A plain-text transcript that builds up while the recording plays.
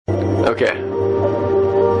Okay.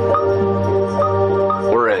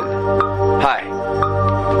 We're in. Hi.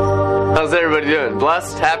 How's everybody doing?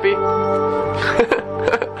 Blessed? Happy?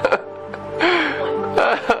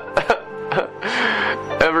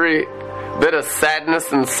 Every bit of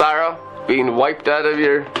sadness and sorrow being wiped out of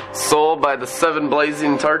your soul by the 7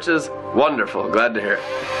 blazing torches? Wonderful. Glad to hear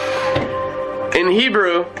it. In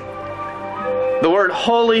Hebrew, the word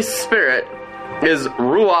Holy Spirit is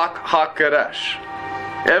Ruach HaKodesh.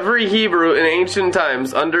 Every Hebrew in ancient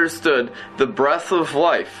times understood the breath of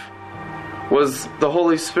life was the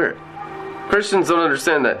Holy Spirit. Christians don't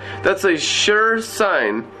understand that. That's a sure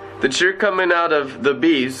sign that you're coming out of the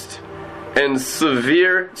beast and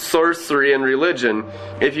severe sorcery and religion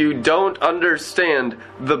if you don't understand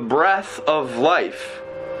the breath of life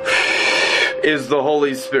is the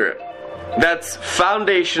Holy Spirit. That's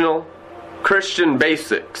foundational Christian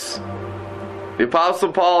basics. The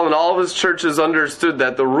Apostle Paul and all of his churches understood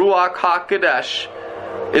that the Ruach HaKodesh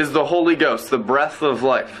is the Holy Ghost, the breath of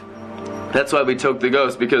life. That's why we took the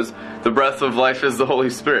ghost, because the breath of life is the Holy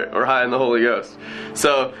Spirit. We're high in the Holy Ghost.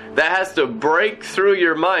 So that has to break through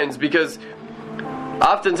your minds, because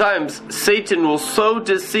oftentimes Satan will so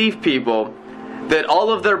deceive people that all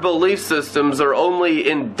of their belief systems are only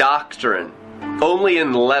in doctrine, only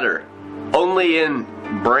in letter, only in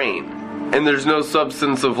brain. And there's no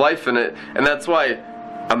substance of life in it. And that's why,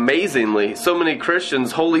 amazingly, so many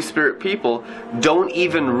Christians, Holy Spirit people, don't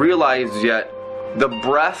even realize yet the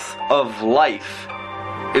breath of life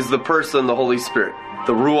is the person, the Holy Spirit,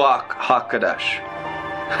 the Ruach HaKodesh.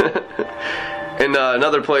 In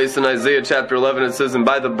another place in Isaiah chapter 11 it says, "And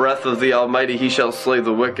by the breath of the Almighty he shall slay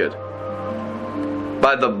the wicked."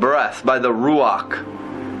 By the breath, by the Ruach.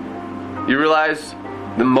 You realize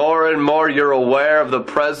the more and more you're aware of the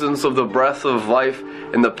presence of the breath of life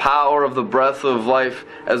and the power of the breath of life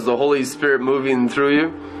as the Holy Spirit moving through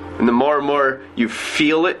you, and the more you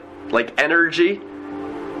feel it like energy,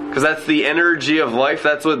 because that's the energy of life.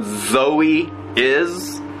 That's what Zoe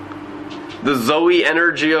is. The Zoe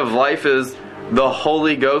energy of life is the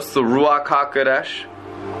Holy Ghost, the Ruach HaKodesh.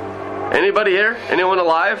 Anybody here? Anyone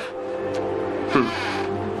alive?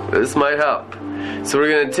 This might help. So we're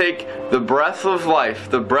going to take the breath of life,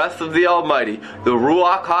 the breath of the Almighty, the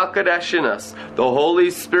Ruach HaKodesh in us, the Holy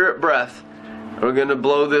Spirit breath, and we're going to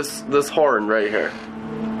blow this horn right here.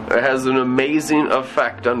 It has an amazing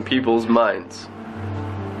effect on people's minds.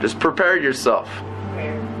 Just prepare yourself.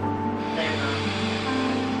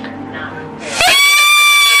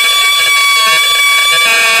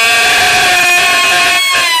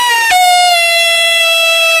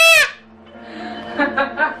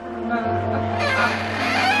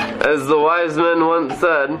 As the wise men once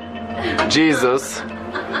said, Jesus,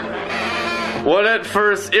 what at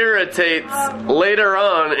first irritates, later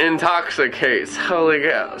on intoxicates. Holy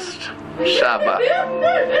Ghost. Shabbat.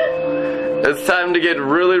 It's time to get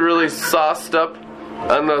really, really sauced up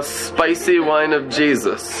on the spicy wine of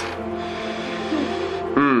Jesus.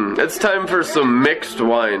 It's time for some mixed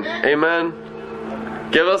wine. Amen?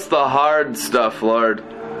 Give us the hard stuff, Lord.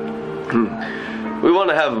 We want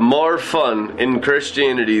to have more fun in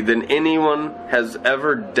Christianity than anyone has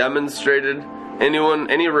ever demonstrated,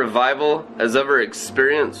 any revival has ever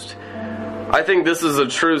experienced. I think this is a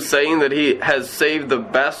true saying that he has saved the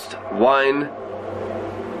best wine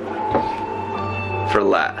for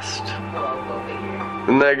last.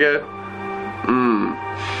 Isn't that good?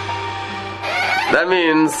 That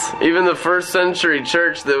means even the first century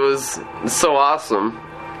church that was so awesome,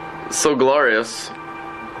 so glorious,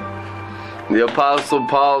 the Apostle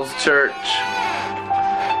Paul's church,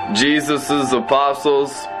 Jesus'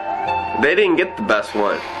 apostles, they didn't get the best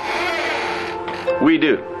wine. We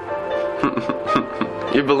do.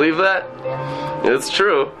 You believe that? It's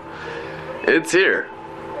true. It's here.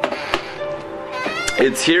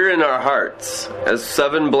 It's here in our hearts as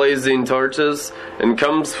 7 blazing torches and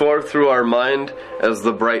comes forth through our mind as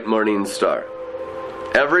the bright morning star.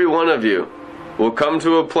 Every one of you will come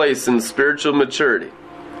to a place in spiritual maturity.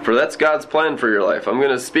 For that's God's plan for your life. I'm going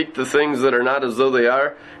to speak the things that are not as though they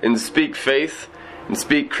are, and speak faith, and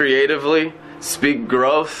speak creatively, speak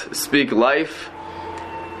growth, speak life.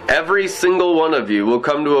 Every single one of you will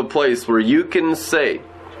come to a place where you can say,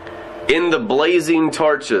 in the blazing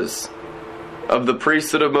torches of the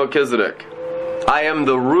priesthood of Melchizedek, I am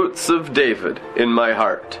the roots of David in my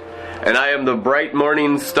heart, and I am the bright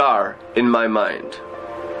morning star in my mind.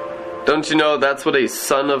 Don't you know that's what a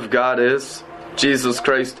son of God is? Jesus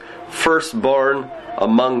Christ, firstborn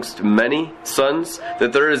amongst many sons,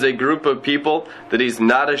 that there is a group of people that he's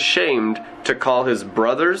not ashamed to call his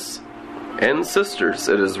brothers and sisters,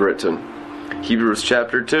 it is written. Hebrews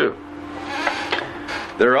chapter 2.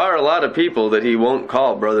 There are a lot of people that he won't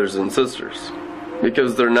call brothers and sisters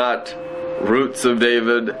because they're not roots of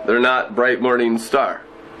David, they're not bright morning star.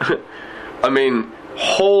 I mean,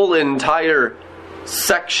 whole entire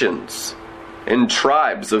sections and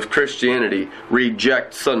tribes of Christianity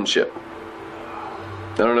reject sonship.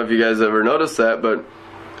 I don't know if you guys ever noticed that, but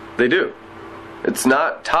they do. It's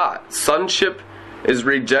not taught. Sonship is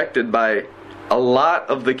rejected by a lot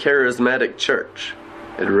of the charismatic church.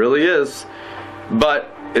 It really is.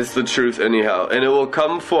 But it's the truth anyhow. And it will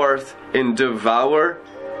come forth and devour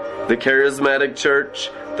the charismatic church,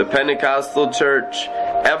 the Pentecostal church.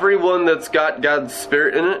 Everyone that's got God's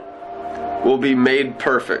Spirit in it will be made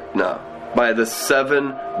perfect now by the 7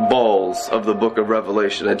 bowls of the book of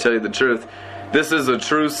Revelation. I tell you the truth, this is a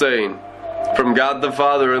true saying from God the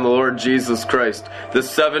Father and the Lord Jesus Christ. The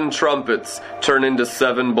 7 trumpets turn into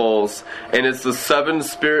 7 bowls, and it's the 7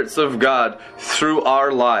 spirits of God through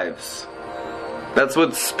our lives. That's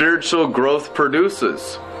what spiritual growth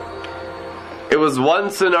produces. It was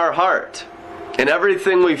once in our heart, and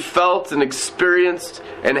everything we felt and experienced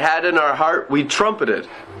and had in our heart, we trumpeted.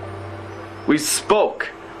 We spoke.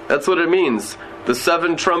 That's what it means. The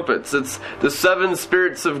 7 trumpets. It's the 7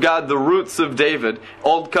 spirits of God, the roots of David.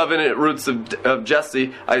 Old covenant roots of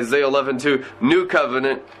Jesse, Isaiah 11:2. New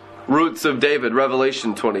covenant roots of David,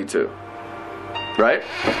 Revelation 22. Right?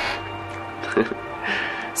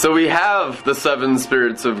 So we have the 7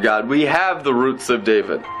 spirits of God. We have the roots of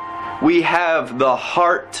David. We have the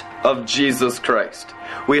heart of Jesus Christ.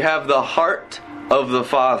 We have the heart of the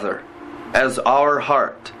Father as our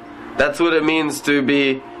heart. That's what it means to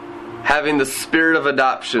be having the spirit of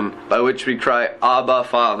adoption by which we cry, Abba,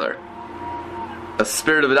 Father. A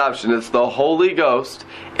spirit of adoption. It's the Holy Ghost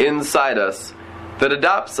inside us that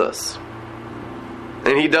adopts us.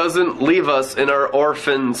 And He doesn't leave us in our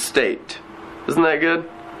orphan state. Isn't that good?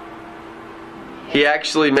 He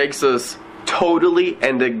actually makes us totally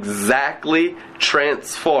and exactly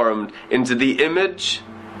transformed into the image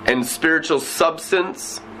and spiritual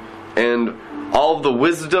substance and all of the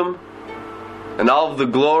wisdom and all of the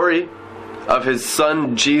glory of His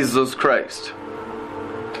Son, Jesus Christ.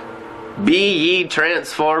 Be ye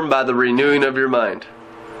transformed by the renewing of your mind,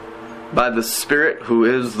 by the Spirit who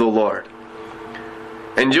is the Lord.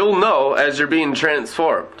 And you'll know as you're being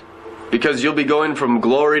transformed, because you'll be going from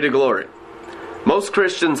glory to glory. Most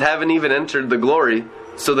Christians haven't even entered the glory,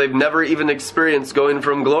 so they've never even experienced going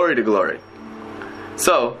from glory to glory.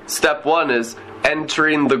 So, step 1 is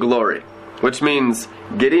entering the glory, which means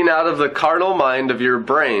getting out of the carnal mind of your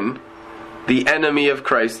brain, the enemy of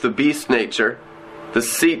Christ, the beast nature, the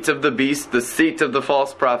seat of the beast, the seat of the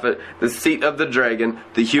false prophet, the seat of the dragon,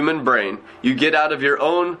 the human brain. You get out of your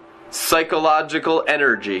own psychological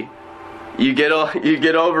energy. You get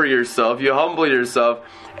over yourself, you humble yourself,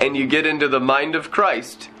 and you get into the mind of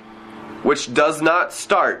Christ, which does not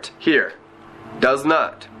start here. Does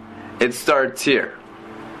not. It starts here.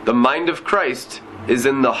 The mind of Christ is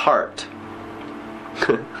in the heart.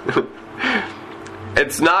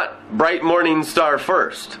 It's not bright morning star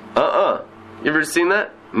first. You ever seen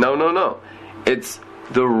that? No. It's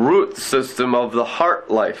the root system of the heart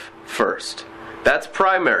life first. That's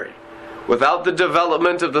primary. Without the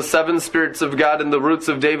development of the 7 spirits of God and the roots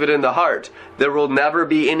of David in the heart, there will never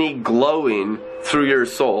be any glowing through your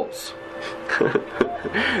souls.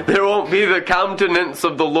 There won't be the countenance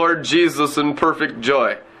of the Lord Jesus in perfect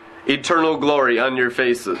joy, eternal glory on your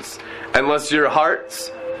faces, unless your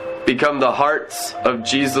hearts become the hearts of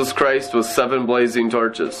Jesus Christ with 7 blazing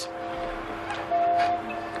torches.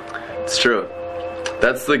 It's true.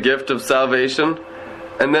 That's the gift of salvation.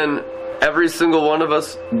 And then every single one of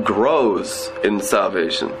us grows in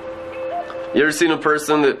salvation. You ever seen a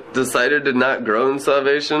person that decided to not grow in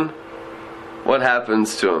salvation? What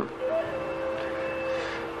happens to them?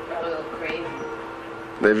 Probably go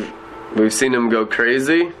crazy. We've seen them go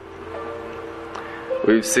crazy.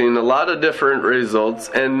 We've seen a lot of different results,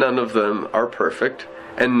 and none of them are perfect,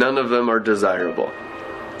 and none of them are desirable.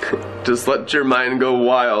 Just let your mind go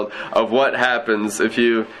wild of what happens if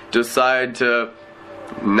you decide to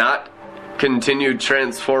not continue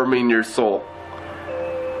transforming your soul,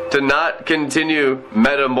 to not continue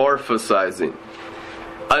metamorphosizing,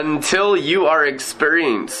 until you are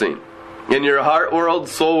experiencing in your heart world,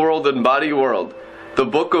 soul world, and body world the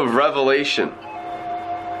book of Revelation,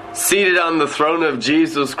 seated on the throne of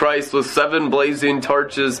Jesus Christ with 7 blazing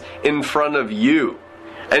torches in front of you.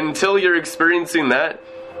 Until you're experiencing that,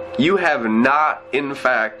 you have not, in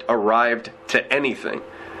fact, arrived to anything.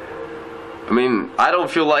 I mean, I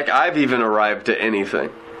don't feel like I've even arrived to anything.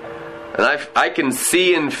 And I can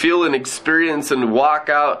see and feel and experience and walk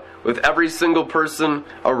out with every single person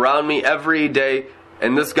around me every day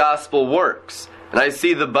and this gospel works, and I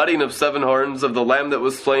see the budding of 7 horns of the Lamb that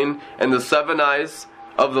was slain, and the 7 eyes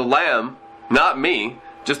of the Lamb, not me,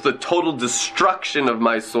 just the total destruction of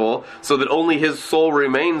my soul, so that only His soul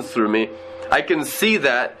remains through me. I can see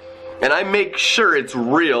that, and I make sure it's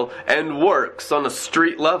real and works on a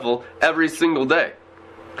street level every single day.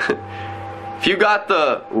 If you got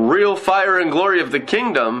the real fire and glory of the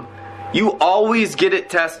kingdom, you always get it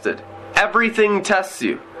tested. Everything tests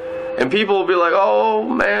you. And people will be like, oh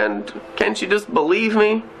man, can't you just believe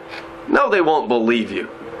me? No, they won't believe you.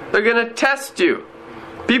 They're going to test you.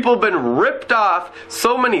 People have been ripped off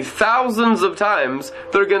so many thousands of times,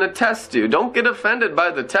 they're going to test you. Don't get offended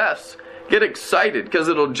by the test. Get excited, because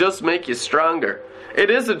it'll just make you stronger. It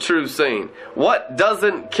is a true saying. What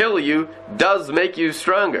doesn't kill you does make you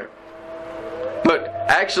stronger. But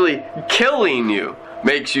actually, killing you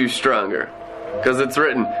makes you stronger. Because it's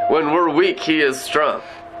written, when we're weak, He is strong.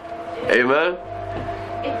 Amen?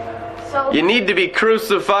 You need to be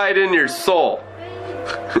crucified in your soul.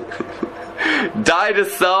 Die to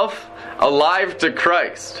self, alive to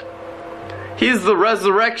Christ. He's the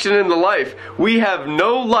resurrection and the life. We have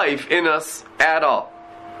no life in us at all.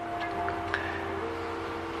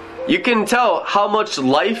 You can tell how much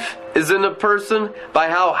life is in a person by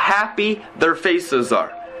how happy their faces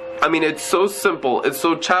are. I mean, it's so simple, it's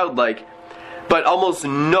so childlike, but almost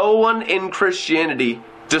no one in Christianity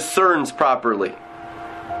discerns properly.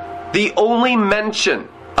 The only mention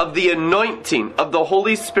of the anointing of the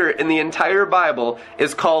Holy Spirit in the entire Bible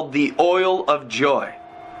is called the oil of joy.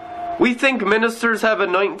 We think ministers have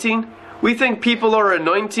anointing. We think people are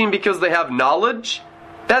anointing because they have knowledge.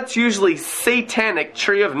 That's usually satanic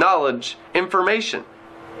tree of knowledge information.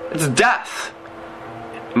 It's death.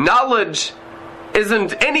 Knowledge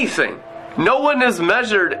isn't anything. No one is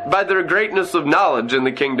measured by their greatness of knowledge in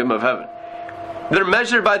the kingdom of heaven. They're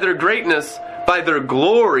measured by their greatness, by their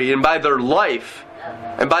glory, and by their life,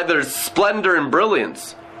 and by their splendor and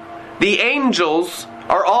brilliance. The angels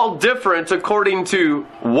are all different according to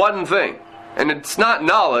one thing. And it's not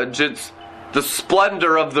knowledge, it's the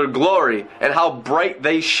splendor of their glory and how bright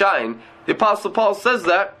they shine. The Apostle Paul says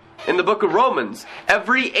that in the book of Romans.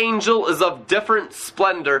 Every angel is of different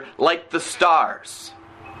splendor like the stars.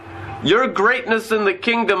 Your greatness in the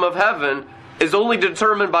kingdom of heaven is only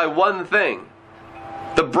determined by one thing.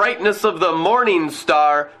 The brightness of the morning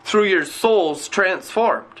star through your souls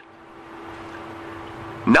transformed.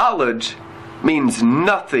 Knowledge means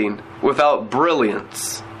nothing without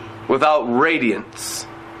brilliance, without radiance,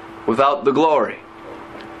 without the glory.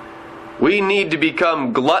 We need to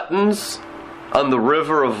become gluttons on the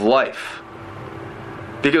river of life,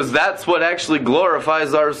 because that's what actually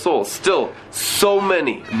glorifies our soul. Still, so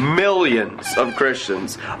many millions of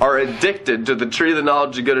Christians are addicted to the tree of the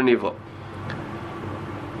knowledge of good and evil.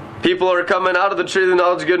 People are coming out of the tree of the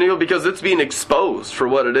knowledge of good and evil because it's being exposed for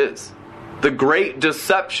what it is. The great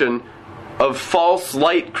deception of false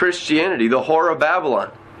light Christianity, the whore of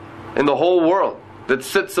Babylon, and the whole world that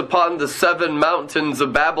sits upon the 7 mountains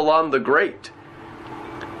of Babylon the Great.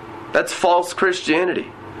 That's false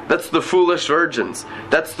Christianity. That's the foolish virgins.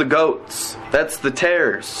 That's the goats. That's the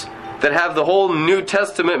tares that have the whole New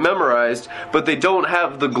Testament memorized, but they don't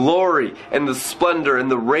have the glory and the splendor and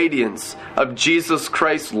the radiance of Jesus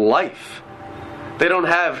Christ's life. They don't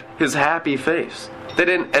have His happy face. They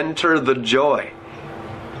didn't enter the joy.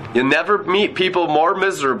 You'll never meet people more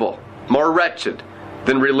miserable, more wretched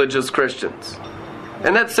than religious Christians.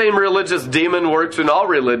 And that same religious demon works in all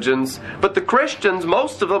religions, but the Christians,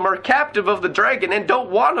 most of them, are captive of the dragon and don't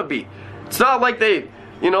want to be. It's not like they're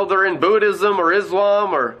in Buddhism or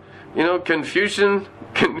Islam or, Confucian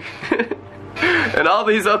and all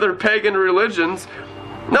these other pagan religions.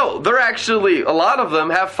 No, they're actually, a lot of them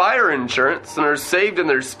have fire insurance and are saved in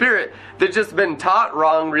their spirit. They've just been taught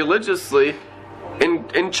wrong religiously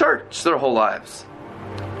in church their whole lives.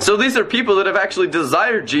 So these are people that have actually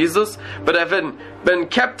desired Jesus, but have been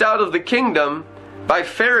kept out of the kingdom by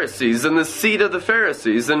Pharisees and the seed of the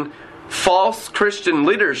Pharisees and false Christian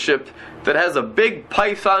leadership that has a big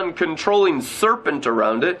python controlling serpent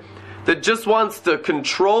around it that just wants to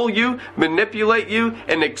control you, manipulate you,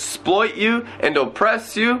 and exploit you, and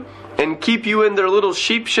oppress you, and keep you in their little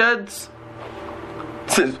sheep sheds.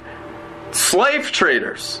 Slave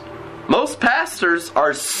traders. Most pastors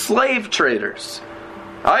are slave traders.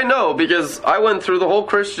 I know, because I went through the whole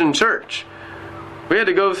Christian church. We had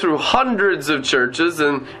to go through hundreds of churches,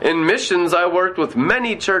 and in missions I worked with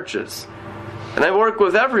many churches. And I work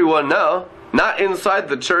with everyone now, not inside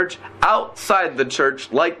the church, outside the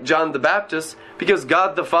church, like John the Baptist, because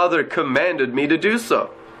God the Father commanded me to do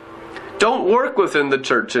so. Don't work within the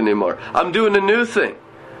church anymore. I'm doing a new thing.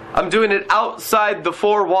 I'm doing it outside the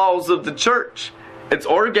four walls of the church. It's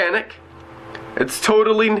organic. It's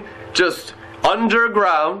totally just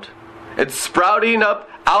underground. It's sprouting up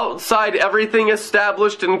outside everything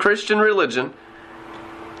established in Christian religion.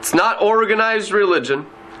 It's not organized religion.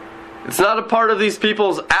 It's not a part of these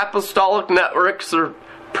people's apostolic networks or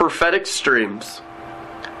prophetic streams.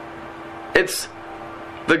 It's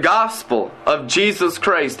the gospel of Jesus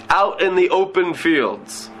Christ out in the open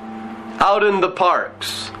fields, out in the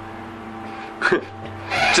parks,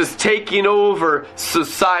 just taking over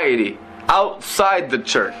society outside the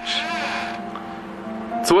church.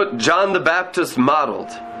 So what John the Baptist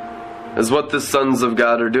modeled is what the sons of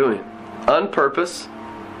God are doing, on purpose,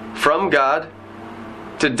 from God,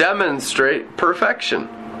 to demonstrate perfection.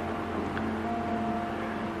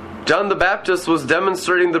 John the Baptist was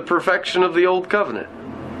demonstrating the perfection of the Old Covenant.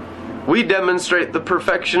 We demonstrate the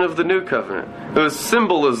perfection of the New Covenant. It was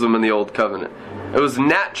symbolism in the Old Covenant. It was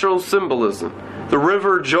natural symbolism. The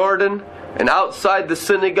River Jordan and outside the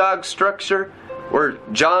synagogue structure where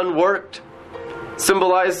John worked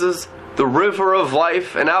symbolizes the river of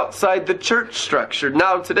life, and outside the church structure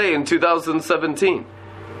now today in 2017.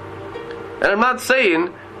 And I'm not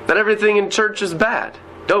saying that everything in church is bad.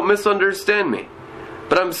 Don't misunderstand me.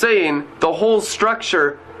 But I'm saying the whole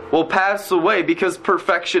structure will pass away because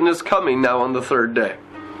perfection is coming now on the third day.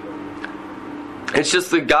 It's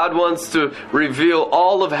just that God wants to reveal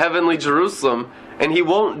all of heavenly Jerusalem, and He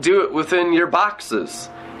won't do it within your boxes.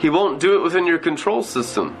 He won't do it within your control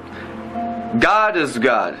system. God is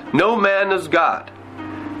God. No man is God.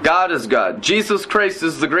 God is God. Jesus Christ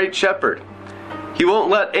is the great shepherd. He won't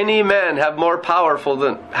let any man have more power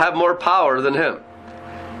than Him.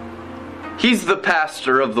 He's the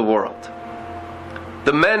pastor of the world.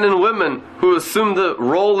 The men and women who assume the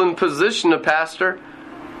role and position of pastor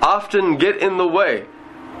often get in the way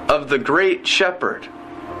of the great shepherd.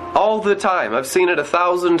 All the time. I've seen it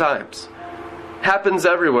 1,000 times. Happens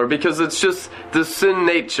everywhere because it's just the sin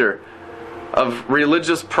nature of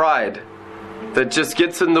religious pride that just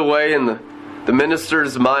gets in the way in the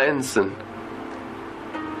ministers' minds, and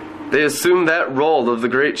they assume that role of the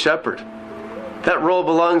great shepherd. That role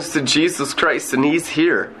belongs to Jesus Christ, and He's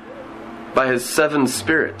here by His 7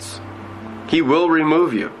 spirits. He will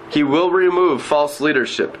remove you. He will remove false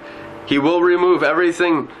leadership. He will remove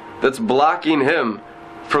everything that's blocking Him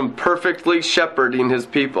from perfectly shepherding His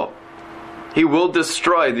people. He will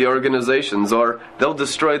destroy the organizations, or they'll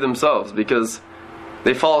destroy themselves because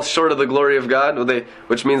they fall short of the glory of God,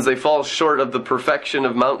 which means they fall short of the perfection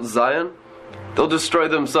of Mount Zion. They'll destroy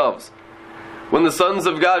themselves. When the sons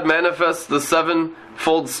of God manifest the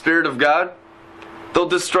 7-fold Spirit of God, they'll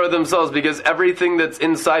destroy themselves because everything that's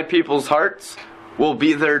inside people's hearts will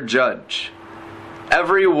be their judge.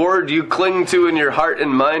 Every word you cling to in your heart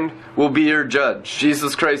and mind will be your judge.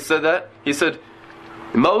 Jesus Christ said that. He said,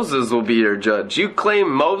 Moses will be your judge. You claim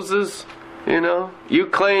Moses, you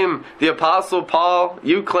claim the Apostle Paul,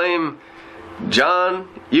 you claim John,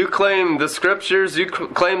 you claim the scriptures, you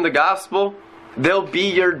claim the gospel. They'll be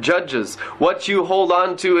your judges. What you hold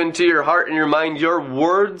on to into your heart and your mind, your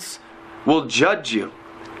words will judge you.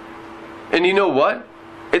 And you know what?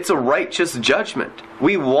 It's a righteous judgment.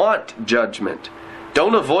 We want judgment.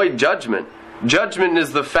 Don't avoid judgment. Judgment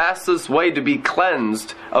is the fastest way to be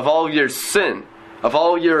cleansed of all your sin, of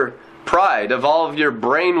all your pride, of all of your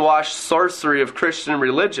brainwashed sorcery of Christian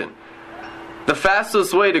religion. The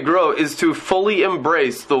fastest way to grow is to fully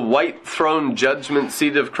embrace the white throne judgment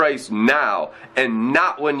seat of Christ now, and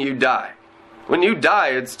not when you die. When you die,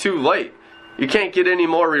 it's too late. You can't get any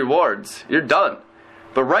more rewards. You're done.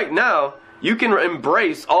 But right now, you can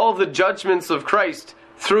embrace all the judgments of Christ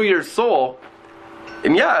through your soul.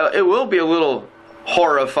 And yeah, it will be a little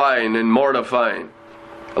horrifying and mortifying.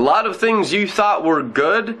 A lot of things you thought were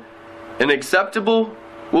good and acceptable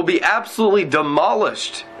will be absolutely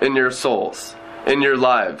demolished in your souls, in your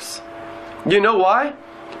lives. You know why?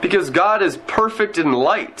 Because God is perfect in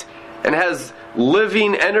light and has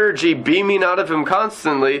living energy beaming out of Him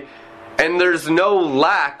constantly, and there's no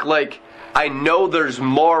lack, like, I know there's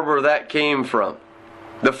more where that came from.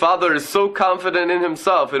 The Father is so confident in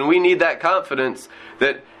Himself, and we need that confidence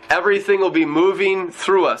that everything will be moving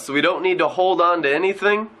through us. So we don't need to hold on to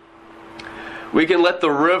anything. We can let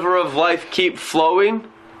the river of life keep flowing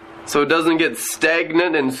so it doesn't get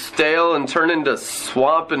stagnant and stale and turn into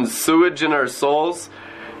swamp and sewage in our souls.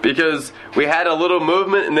 Because we had a little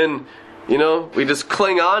movement and then, we just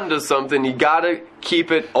cling on to something. You gotta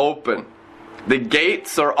keep it open. The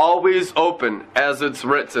gates are always open, as it's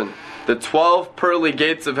written. The 12 pearly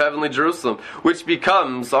gates of heavenly Jerusalem, which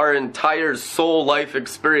becomes our entire soul life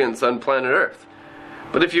experience on planet Earth.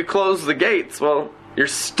 But if you close the gates, well, You're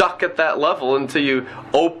stuck at that level until you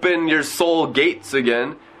open your soul gates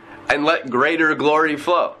again and let greater glory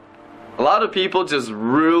flow. A lot of people just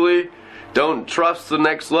really don't trust the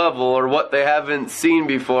next level or what they haven't seen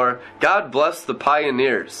before. God bless the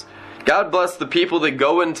pioneers. God bless the people that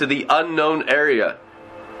go into the unknown area,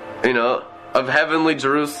 of heavenly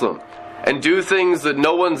Jerusalem and do things that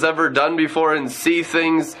no one's ever done before and see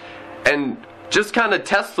things and just kind of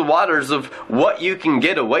test the waters of what you can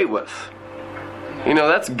get away with.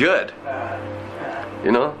 That's good.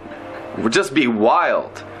 Just be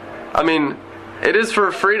wild. I mean, it is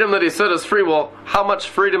for freedom that he set us free. Well, how much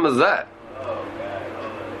freedom is that?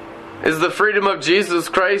 Is the freedom of Jesus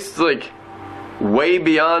Christ way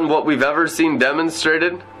beyond what we've ever seen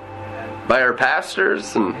demonstrated by our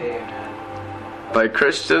pastors and by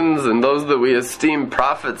Christians and those that we esteem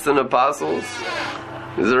prophets and apostles?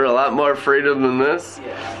 Is there a lot more freedom than this?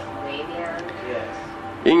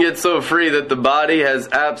 You can get so free that the body has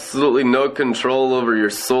absolutely no control over your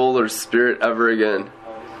soul or spirit ever again.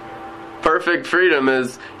 Perfect freedom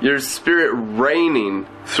is your spirit reigning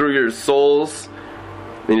through your souls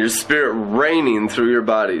and your spirit reigning through your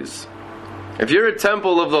bodies. If you're a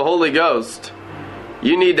temple of the Holy Ghost,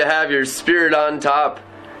 you need to have your spirit on top,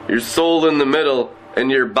 your soul in the middle,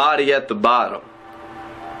 and your body at the bottom.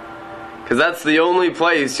 Because that's the only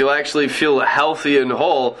place you'll actually feel healthy and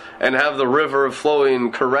whole and have the river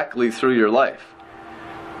flowing correctly through your life.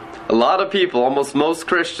 A lot of people, almost most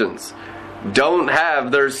Christians, don't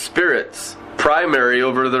have their spirits primary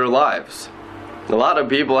over their lives. A lot of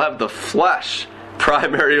people have the flesh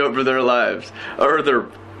primary over their lives, or their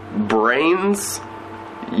brains.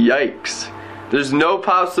 Yikes. There's no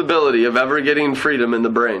possibility of ever getting freedom in the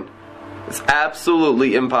brain. It's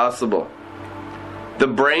absolutely impossible. The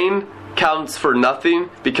brain counts for nothing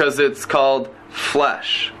because it's called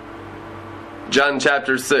flesh. John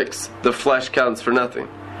chapter 6, the flesh counts for nothing.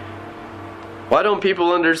 Why don't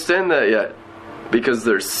people understand that yet? Because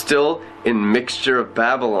they're still in mixture of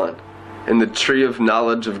Babylon, in the tree of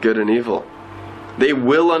knowledge of good and evil. They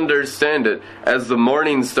will understand it as the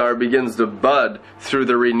morning star begins to bud through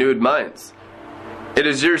their renewed minds. It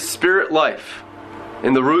is your spirit life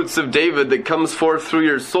and the roots of David that comes forth through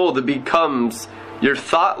your soul that becomes your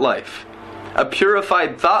thought life. A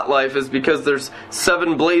purified thought life is because there's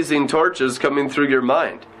 7 blazing torches coming through your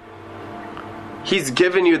mind. He's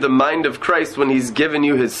given you the mind of Christ when He's given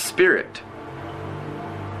you His Spirit.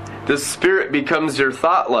 The Spirit becomes your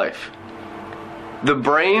thought life. The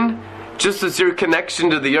brain just is your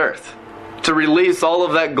connection to the earth, to release all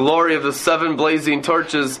of that glory of the 7 blazing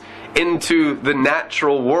torches into the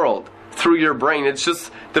natural world through your brain. It's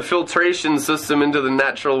just the filtration system into the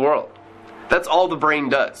natural world. That's all the brain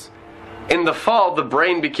does. In the fall, the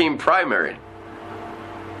brain became primary.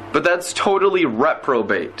 But that's totally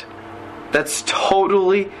reprobate. That's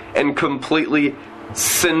totally and completely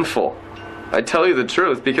sinful. I tell you the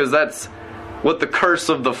truth, because that's what the curse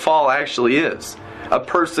of the fall actually is. A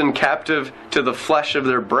person captive to the flesh of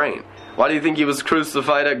their brain. Why do you think He was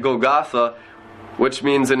crucified at Golgotha, which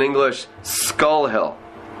means in English, Skull Hill?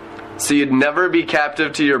 So you'd never be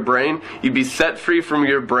captive to your brain. You'd be set free from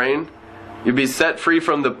your brain. You'd be set free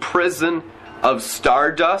from the prison of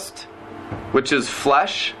stardust, which is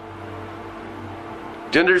flesh.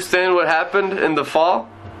 Do you understand what happened in the fall?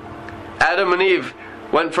 Adam and Eve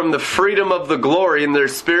went from the freedom of the glory in their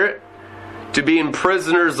spirit to being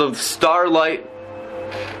prisoners of starlight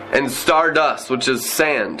and stardust, which is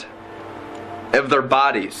sand, of their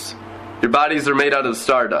bodies. Your bodies are made out of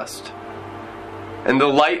stardust. And the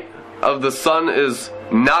light of the sun is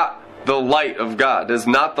not the light of God, is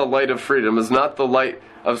not the light of freedom, is not the light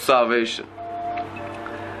of salvation.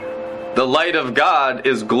 The light of God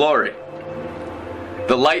is glory.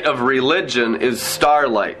 The light of religion is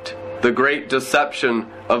starlight, the great deception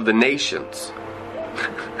of the nations.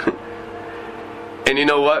 And you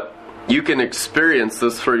know what? You can experience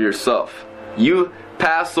this for yourself. You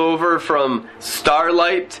pass over from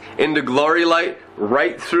starlight into glory light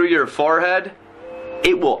right through your forehead,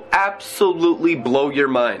 it will absolutely blow your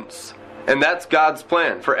minds. And that's God's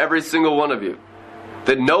plan for every single one of you.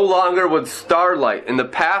 That no longer would starlight in the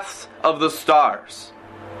paths of the stars,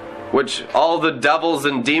 which all the devils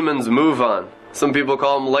and demons move on. Some people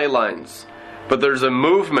call them ley lines. But there's a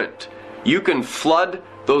movement. You can flood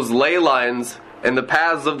those ley lines and the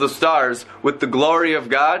paths of the stars with the glory of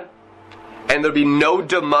God, and there'll be no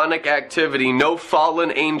demonic activity, no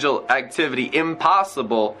fallen angel activity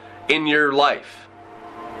impossible in your life,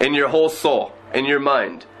 in your whole soul, in your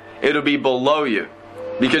mind. It'll be below you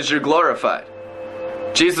because you're glorified.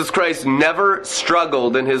 Jesus Christ never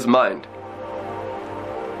struggled in His mind.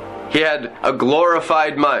 He had a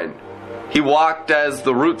glorified mind. He walked as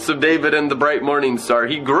the roots of David and the bright morning star.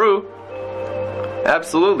 He grew.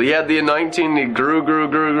 Absolutely. He had the anointing. He grew.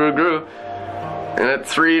 And at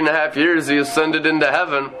 3.5 years, he ascended into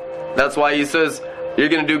heaven. That's why he says, you're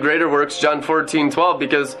going to do greater works, John 14:12,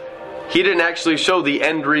 because he didn't actually show the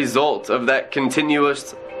end result of that continual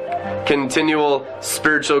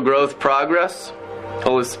spiritual growth progress.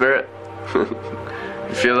 Holy Spirit.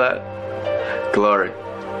 You feel that? Glory.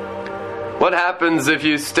 What happens if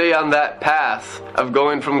you stay on that path of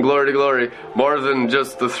going from glory to glory more than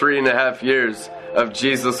just the 3.5 years of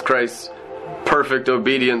Jesus Christ's perfect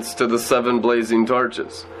obedience to the 7 blazing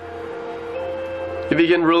torches? You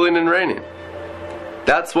begin ruling and reigning.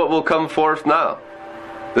 That's what will come forth now.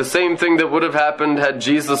 The same thing that would have happened had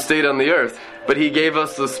Jesus stayed on the earth, but he gave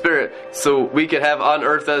us the Spirit so we could have on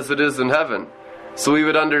earth as it is in heaven. So we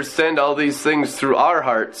would understand all these things through our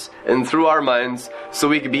hearts and through our minds, so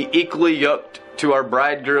we could be equally yoked to our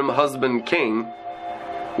bridegroom, husband, king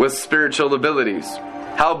with spiritual abilities.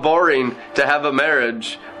 How boring to have a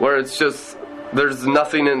marriage where it's just, there's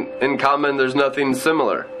nothing in common, there's nothing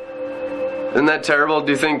similar. Isn't that terrible?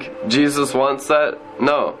 Do you think Jesus wants that?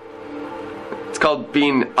 No. It's called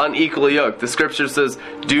being unequally yoked. The scripture says,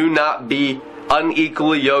 do not be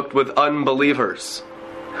unequally yoked with unbelievers.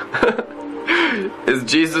 Is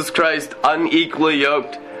Jesus Christ unequally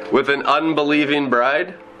yoked with an unbelieving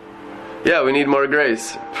bride? Yeah, we need more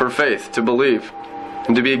grace for faith to believe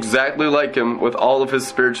and to be exactly like him with all of his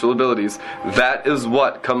spiritual abilities. That is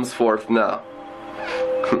what comes forth now.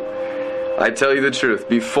 I tell you the truth,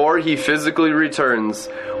 before he physically returns,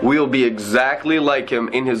 we'll be exactly like him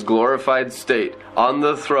in his glorified state, on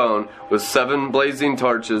the throne with 7 blazing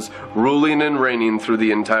torches, ruling and reigning through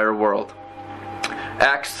the entire world.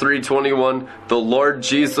 Acts 3:21, the Lord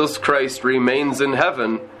Jesus Christ remains in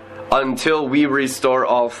heaven until we restore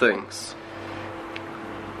all things.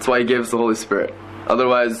 That's why he gives the Holy Spirit.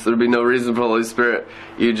 Otherwise, there'd be no reason for the Holy Spirit.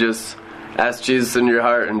 You just ask Jesus in your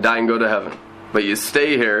heart and die and go to heaven. But you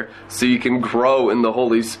stay here so you can grow in the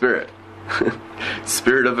Holy Spirit.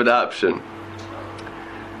 Spirit of adoption.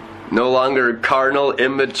 No longer carnal,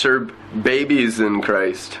 immature babies in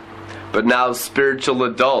Christ, but now spiritual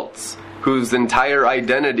adults whose entire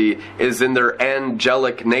identity is in their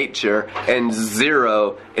angelic nature and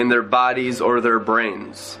 0 in their bodies or their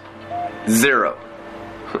brains. 0.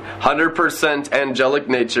 100% angelic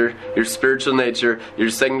nature, your spiritual nature, your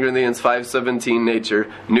 2 Corinthians 5:17 nature,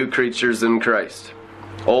 new creatures in Christ.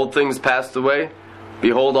 Old things passed away,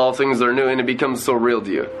 behold all things are new, and it becomes so real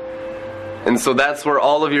to you. And so that's where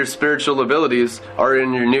all of your spiritual abilities are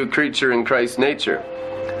in your new creature in Christ's nature.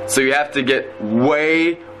 So you have to get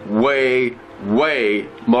way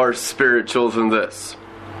more spiritual than this.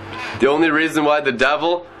 The only reason why the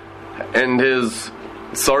devil and his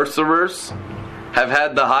sorcerers have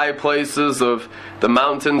had the high places of the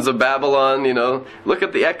mountains of Babylon, look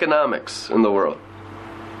at the economics in the world.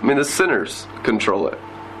 I mean, the sinners control it.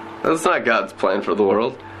 That's not God's plan for the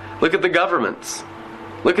world. Look at the governments.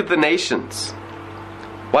 Look at the nations.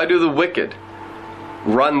 Why do the wicked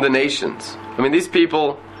run the nations? I mean, these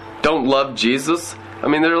people don't love Jesus. I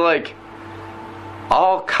mean, they're like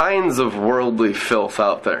all kinds of worldly filth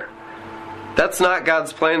out there. That's not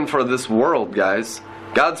God's plan for this world, guys.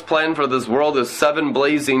 God's plan for this world is 7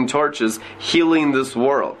 blazing torches healing this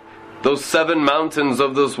world. Those 7 mountains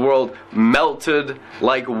of this world melted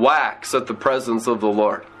like wax at the presence of the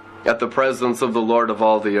Lord. At the presence of the Lord of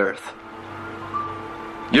all the earth.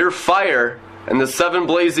 Your fire and the 7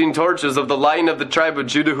 blazing torches of the Lion of the tribe of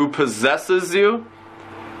Judah who possesses you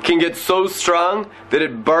can get so strong that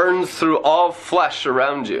it burns through all flesh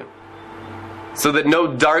around you, so that no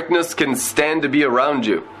darkness can stand to be around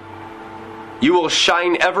you. You will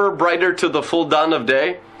shine ever brighter to the full dawn of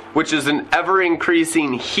day, which is an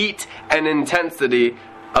ever-increasing heat and intensity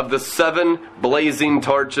of the 7 blazing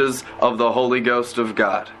torches of the Holy Ghost of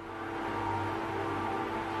God.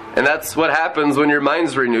 And that's what happens when your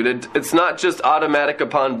mind's renewed. It's not just automatic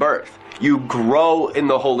upon birth. You grow in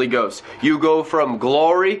the Holy Ghost. You go from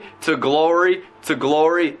glory to glory to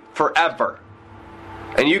glory forever.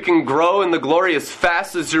 And you can grow in the glory as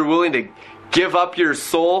fast as you're willing to give up your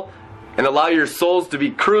soul and allow your souls to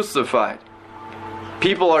be crucified.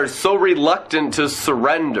 People are so reluctant to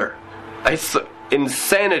surrender. It's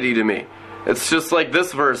insanity to me. It's just like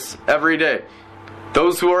this verse every day.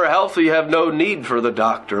 Those who are healthy have no need for the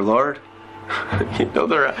doctor, Lord.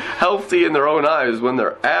 They're healthy in their own eyes when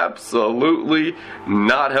they're absolutely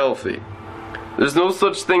not healthy. There's no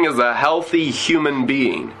such thing as a healthy human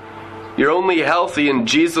being. You're only healthy in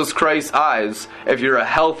Jesus Christ's eyes if you're a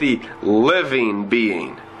healthy living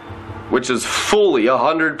being. which is fully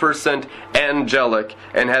 100% angelic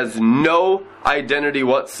and has no identity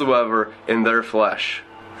whatsoever in their flesh.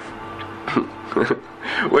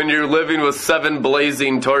 When you're living with 7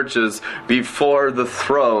 blazing torches before the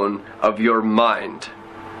throne of your mind,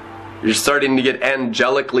 you're starting to get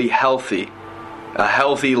angelically healthy, a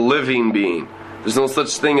healthy living being. There's no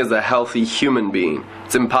such thing as a healthy human being.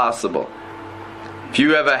 It's impossible. If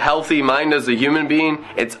you have a healthy mind as a human being,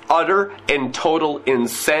 it's utter and total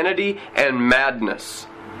insanity and madness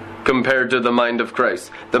compared to the mind of Christ.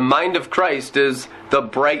 The mind of Christ is the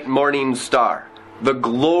bright morning star, the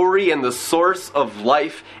glory and the source of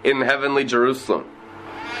life in heavenly Jerusalem.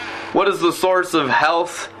 What is the source of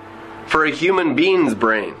health for a human being's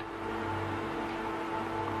brain?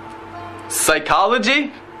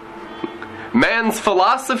 Psychology? Man's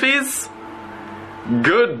philosophies?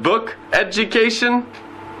 Good book education?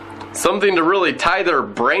 Something to really tie their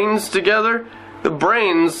brains together? The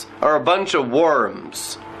brains are a bunch of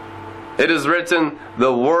worms. It is written,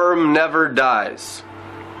 the worm never dies.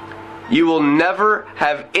 You will never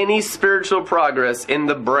have any spiritual progress in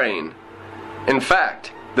the brain. In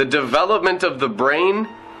fact, the development of the brain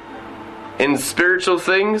in spiritual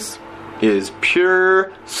things is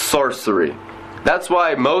pure sorcery. That's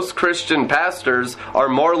why most Christian pastors are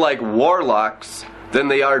more like warlocks than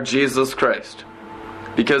they are Jesus Christ.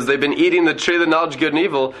 Because they've been eating the tree of the knowledge of good and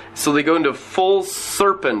evil, so they go into full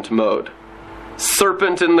serpent mode.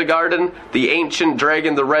 Serpent in the garden, the ancient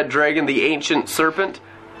dragon, the red dragon, the ancient serpent.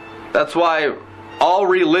 That's why all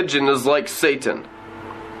religion is like Satan.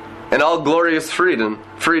 And all glorious freedom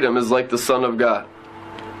is like the Son of God.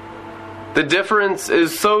 The difference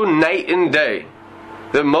is so night and day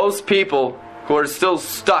that most people who are still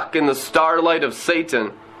stuck in the starlight of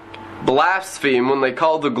Satan blaspheme when they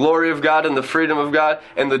call the glory of God and the freedom of God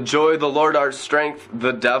and the joy of the Lord our strength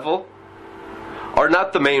the devil, are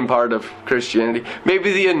not the main part of Christianity.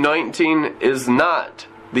 Maybe the anointing is not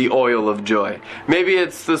the oil of joy. Maybe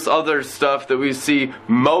it's this other stuff that we see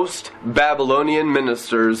most Babylonian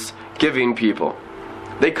ministers giving people.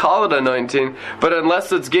 They call it anointing, but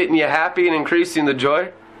unless it's getting you happy and increasing the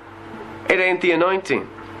joy, it ain't the anointing.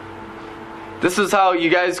 This is how you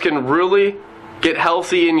guys can really get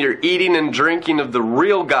healthy in your eating and drinking of the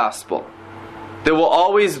real gospel. That will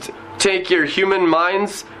always take your human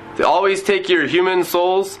minds, they always take your human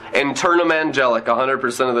souls and turn them angelic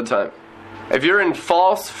 100% of the time. If you're in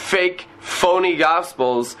false, fake, phony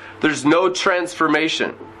gospels, there's no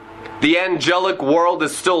transformation. The angelic world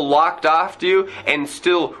is still locked off to you and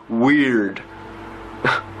still weird.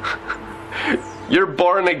 Your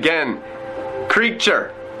born again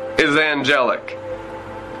creature is angelic.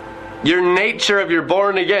 Your nature of your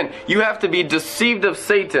born again. You have to be deceived of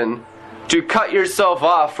Satan to cut yourself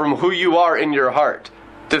off from who you are in your heart,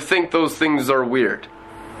 to think those things are weird.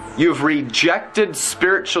 You've rejected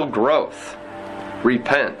spiritual growth.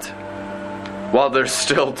 Repent while there's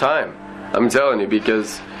still time. I'm telling you,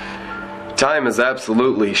 because time is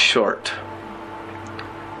absolutely short.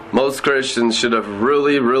 Most Christians should have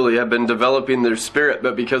really have been developing their spirit,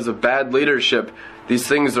 but because of bad leadership, these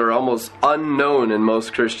things are almost unknown in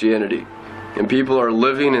most Christianity. And people are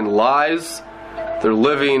living in lies. They're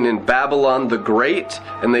living in Babylon the Great,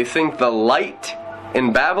 and they think the light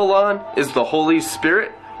in Babylon is the Holy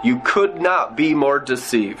Spirit. You could not be more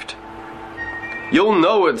deceived. You'll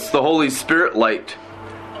know it's the Holy Spirit light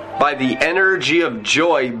by the energy of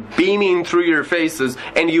joy beaming through your faces,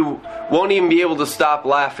 and you won't even be able to stop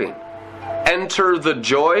laughing. Enter the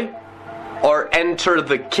joy, or enter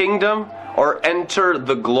the kingdom, or enter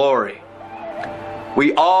the glory.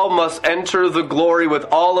 We all must enter the glory with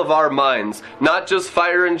all of our minds, not just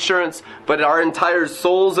fire insurance, but our entire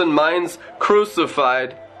souls and minds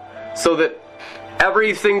crucified, so that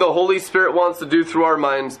everything the Holy Spirit wants to do through our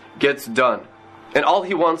minds gets done. And all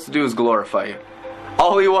He wants to do is glorify you.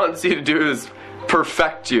 All He wants you to do is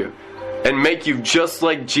perfect you and make you just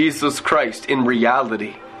like Jesus Christ in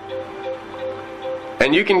reality.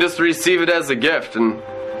 And you can just receive it as a gift, and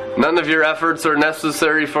none of your efforts are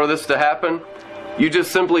necessary for this to happen. You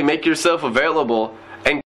just simply make yourself available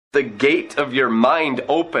and keep the gate of your mind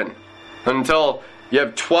open until you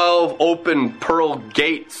have 12 open pearl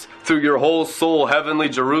gates through your whole soul, heavenly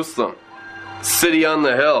Jerusalem, city on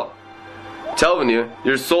the hill. I'm telling you,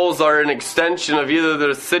 your souls are an extension of either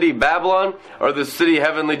the city Babylon or the city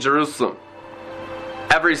heavenly Jerusalem.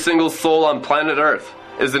 Every single soul on planet Earth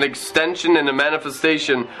is an extension and a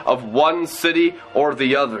manifestation of one city or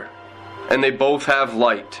the other. And they both have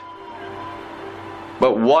light.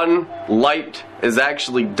 But one light is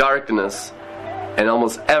actually darkness. And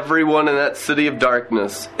almost everyone in that city of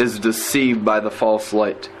darkness is deceived by the false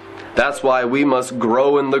light. That's why we must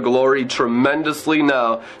grow in the glory tremendously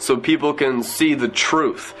now, so people can see the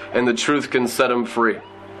truth, and the truth can set them free.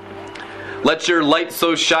 Let your light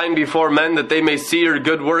so shine before men that they may see your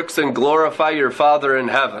good works and glorify your Father in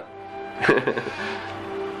heaven.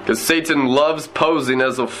 Because Satan loves posing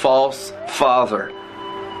as a false father.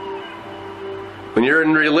 When you're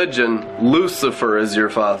in religion, Lucifer is your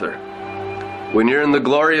father. When you're in the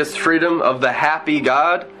glorious freedom of the happy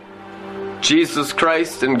God, Jesus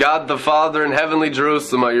Christ and God the Father and heavenly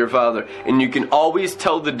Jerusalem are your Father. And you can always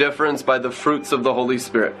tell the difference by the fruits of the Holy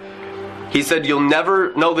Spirit. He said you'll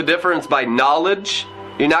never know the difference by knowledge.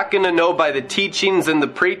 You're not going to know by the teachings and the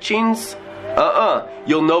preachings.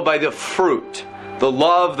 You'll know by the fruit. The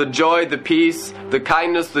love, the joy, the peace, the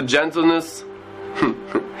kindness, the gentleness,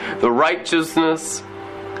 the righteousness.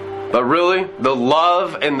 But really, the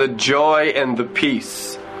love and the joy and the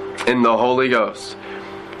peace in the Holy Ghost.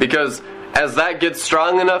 Because as that gets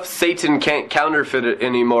strong enough, Satan can't counterfeit it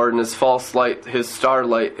anymore in his false light, his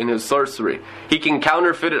starlight, and his sorcery. He can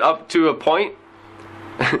counterfeit it up to a point,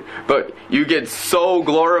 but you get so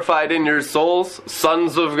glorified in your souls,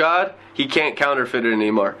 sons of God, he can't counterfeit it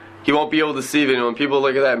anymore. He won't be able to deceive anyone. People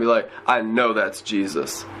look at that and be like, I know that's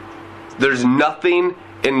Jesus. There's nothing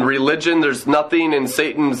in religion, there's nothing in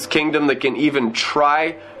Satan's kingdom that can even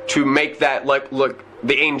try to make that look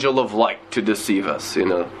the angel of light to deceive us, you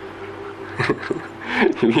know.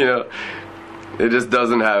 It just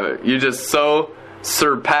doesn't have it. You just so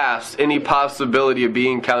surpass any possibility of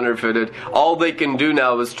being counterfeited. All they can do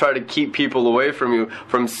now is try to keep people away from you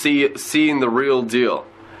from seeing the real deal.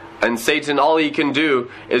 And Satan, all he can do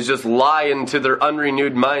is just lie into their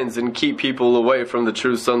unrenewed minds and keep people away from the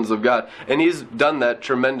true sons of God. And he's done that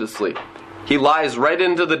tremendously. He lies right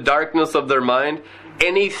into the darkness of their mind,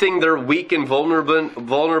 anything they're weak and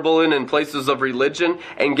vulnerable in places of religion,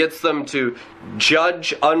 and gets them to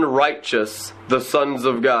judge unrighteous the sons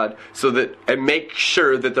of God, and make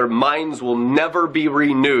sure that their minds will never be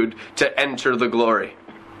renewed to enter the glory.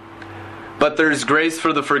 But there's grace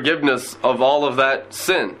for the forgiveness of all of that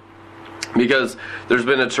sin, because there's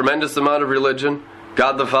been a tremendous amount of religion.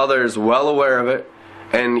 God the Father is well aware of it,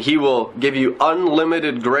 and He will give you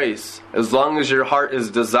unlimited grace as long as your heart is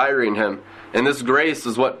desiring Him. And this grace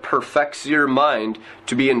is what perfects your mind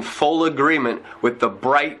to be in full agreement with the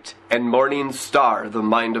bright and morning star, the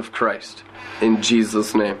mind of Christ. In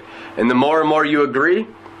Jesus' name. And the more and more you agree,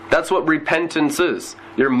 that's what repentance is.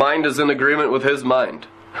 Your mind is in agreement with His mind.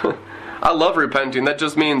 I love repenting. That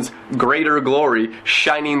just means greater glory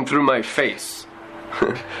shining through my face.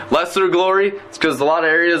 Lesser glory, it's because a lot of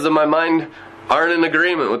areas of my mind aren't in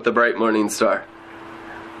agreement with the bright morning star.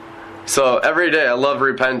 So every day I love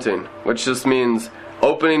repenting, which just means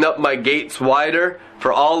opening up my gates wider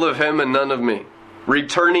for all of Him and none of me.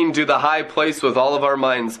 Returning to the high place with all of our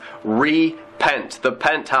minds. Repent. The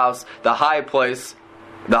penthouse, the high place,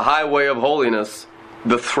 the highway of holiness,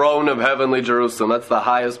 the throne of heavenly Jerusalem. That's the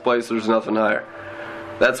highest place. There's nothing higher.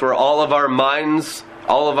 That's where all of our minds,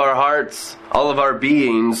 all of our hearts, all of our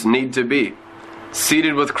beings need to be.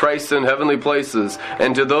 Seated with Christ in heavenly places.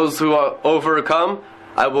 And to those who overcome,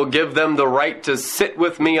 I will give them the right to sit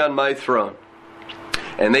with me on my throne.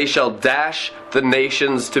 And they shall dash the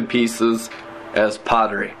nations to pieces as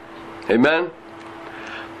pottery. Amen?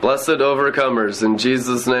 Blessed overcomers. In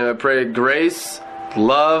Jesus' name I pray grace,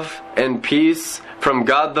 love, and peace from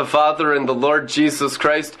God the Father and the Lord Jesus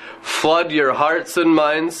Christ flood your hearts and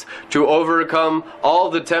minds to overcome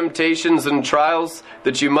all the temptations and trials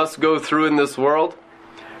that you must go through in this world.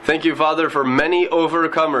 Thank you, Father, for many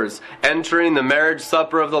overcomers entering the marriage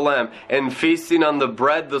supper of the Lamb and feasting on the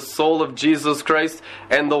bread, the soul of Jesus Christ,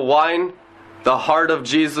 and the wine, the heart of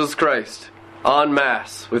Jesus Christ, en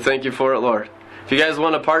masse. We thank you for it, Lord. If you guys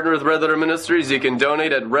want to partner with Red Letter Ministries, you can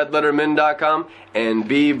donate at redlettermin.com and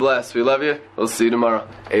be blessed. We love you. We'll see you tomorrow.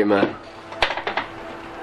 Amen.